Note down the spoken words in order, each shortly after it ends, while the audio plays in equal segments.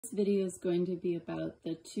This video is going to be about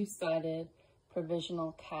the two-sided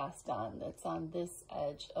provisional cast on that's on this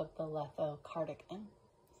edge of the Letho cardigan.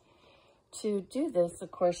 To do this, of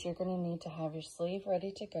course, you're going to need to have your sleeve ready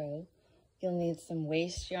to go. You'll need some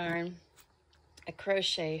waste yarn, a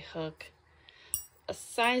crochet hook, a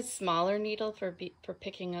size smaller needle for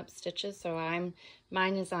picking up stitches. So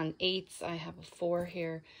mine is on 8s. I have a 4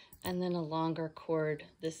 here, and then a longer cord.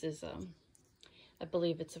 This is I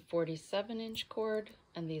believe it's a 47-inch cord,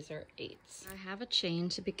 and these are 8s. I have a chain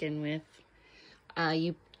to begin with.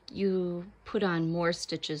 You put on more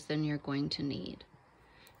stitches than you're going to need.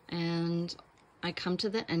 And I come to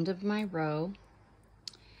the end of my row.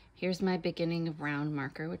 Here's my beginning of round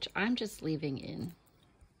marker, which I'm just leaving in.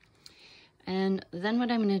 And then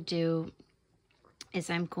what I'm going to do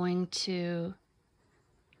is I'm going to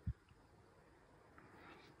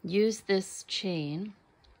use this chain.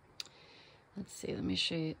 Let's see, let me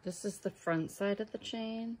show you. This is the front side of the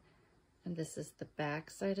chain, and this is the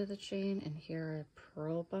back side of the chain, and here are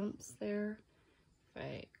purl bumps there. If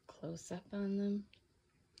I close up on them,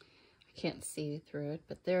 I can't see through it,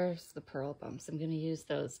 but there's the purl bumps. I'm going to use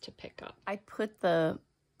those to pick up. I put the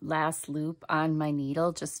last loop on my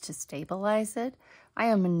needle just to stabilize it. I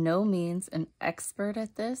am in no means an expert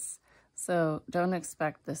at this, so don't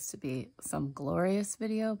expect this to be some glorious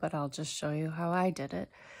video, but I'll just show you how I did it.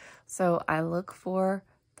 So I look for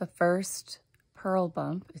the first purl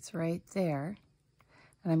bump, it's right there,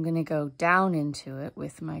 and I'm going to go down into it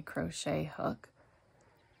with my crochet hook.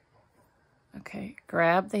 Okay,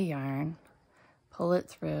 grab the yarn, pull it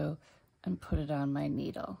through, and put it on my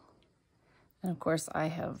needle. And of course I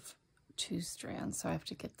have 2 strands, so I have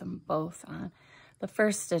to get them both on. The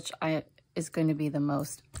first stitch is going to be the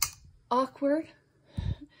most awkward.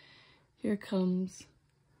 Here comes,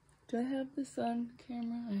 do I have this on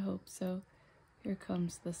camera? I hope so. Here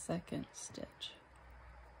comes the second stitch.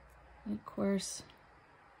 And of course,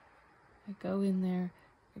 I go in there,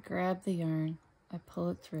 I grab the yarn, I pull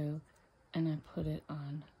it through, and I put it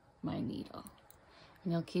on my needle.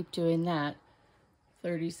 And I'll keep doing that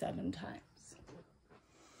 37 times.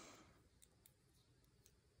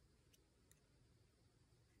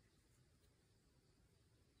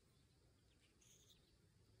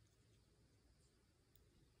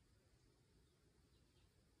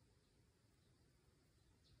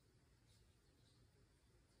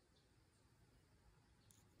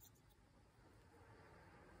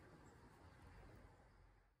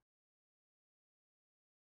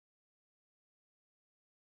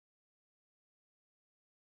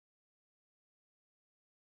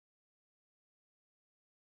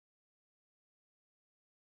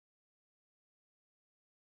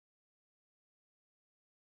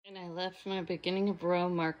 And I left my beginning of row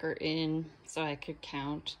marker in so I could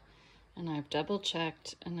count, and I've double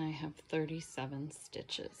checked and I have 37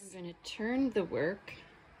 stitches. I'm going to turn the work,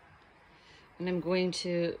 and I'm going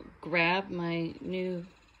to grab my new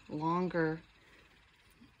longer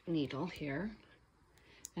needle here,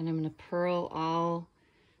 and I'm going to purl all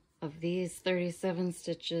of these 37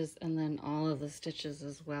 stitches and then all of the stitches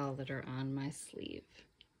as well that are on my sleeve.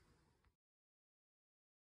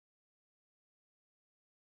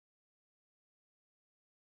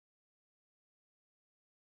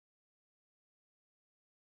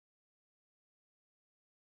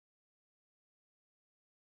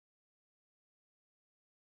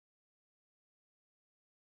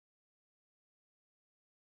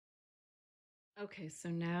 Okay, so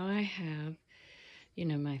now I have,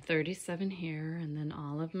 my 37 here, and then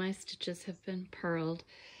all of my stitches have been purled,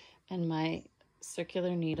 and my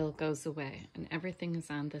circular needle goes away, and everything is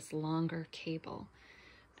on this longer cable,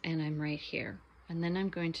 and I'm right here. And then I'm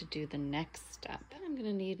going to do the next step. I'm going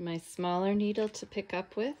to need my smaller needle to pick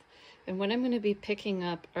up with, and what I'm going to be picking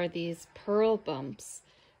up are these purl bumps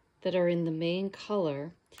that are in the main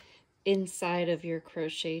color inside of your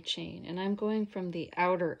crochet chain, and I'm going from the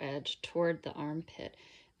outer edge toward the armpit,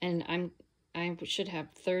 and I should have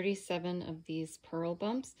 37 of these purl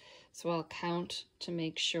bumps, so I'll count to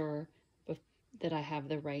make sure that I have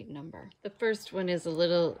the right number. The first one is a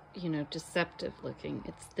little, deceptive looking.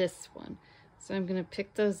 It's this one. So I'm going to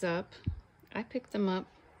pick those up. I pick them up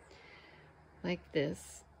like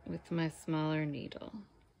this with my smaller needle.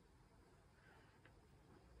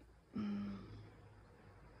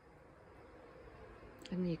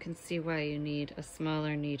 And you can see why you need a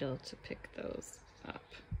smaller needle to pick those up.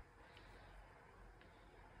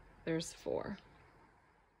 There's 4.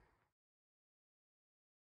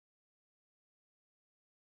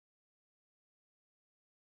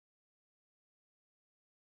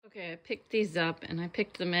 Okay, I picked these up and I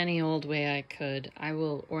picked them any old way I could. I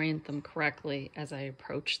will orient them correctly as I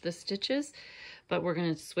approach the stitches, but we're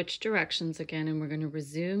going to switch directions again and we're going to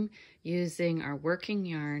resume using our working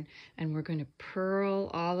yarn, and we're going to purl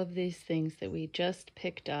all of these things that we just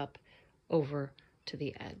picked up over to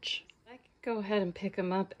the edge. I can go ahead and pick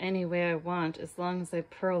them up any way I want as long as I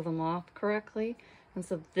purl them off correctly. And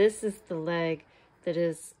so this is the leg that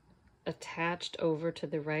is attached over to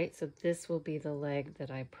the right, so this will be the leg that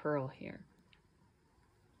I purl here.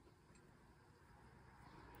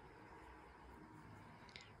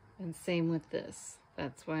 And same with this.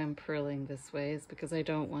 That's why I'm purling this way, is because I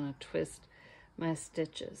don't want to twist my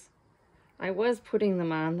stitches. I was putting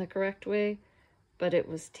them on the correct way, but it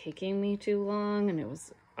was taking me too long and it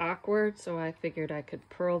was awkward, so I figured I could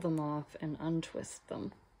purl them off and untwist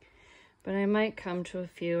them. But I might come to a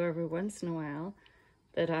few every once in a while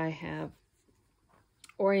that I have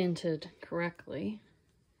oriented correctly,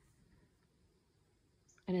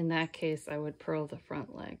 and in that case I would purl the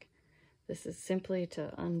front leg. This is simply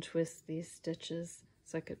to untwist these stitches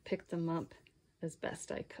so I could pick them up as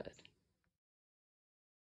best I could.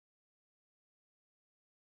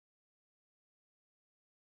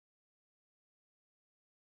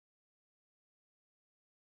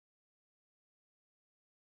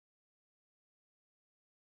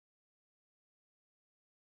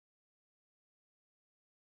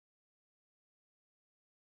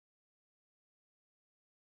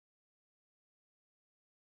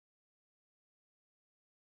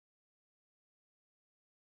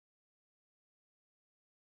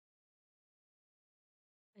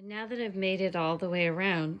 And now that I've made it all the way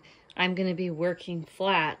around, I'm going to be working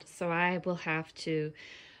flat, so I will have to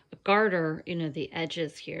garter, the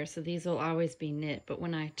edges here. So these will always be knit, but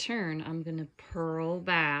when I turn, I'm going to purl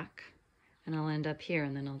back and I'll end up here,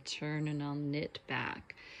 and then I'll turn and I'll knit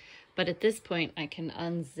back. But at this point, I can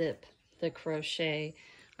unzip the crochet.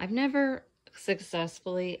 I've never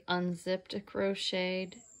successfully unzipped a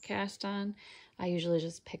crocheted cast on. I usually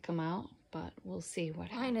just pick them out, but we'll see what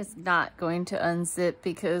happens. Mine is not going to unzip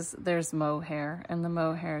because there's mohair, and the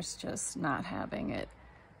mohair's just not having it.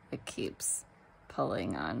 It keeps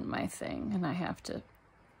pulling on my thing, and I have to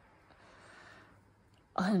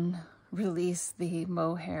unrelease the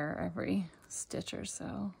mohair every stitch or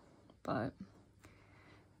so. But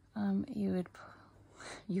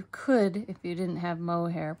you could, if you didn't have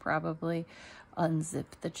mohair, probably unzip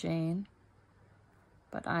the chain,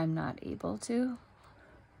 but I'm not able to.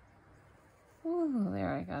 Ooh,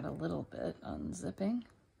 there, I got a little bit unzipping.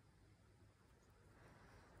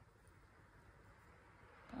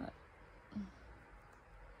 But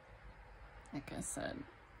like I said,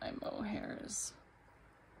 my mohair is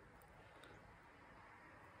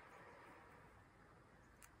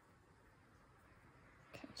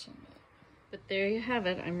catching it. But there you have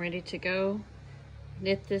it. I'm ready to go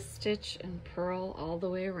knit this stitch and purl all the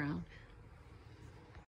way around.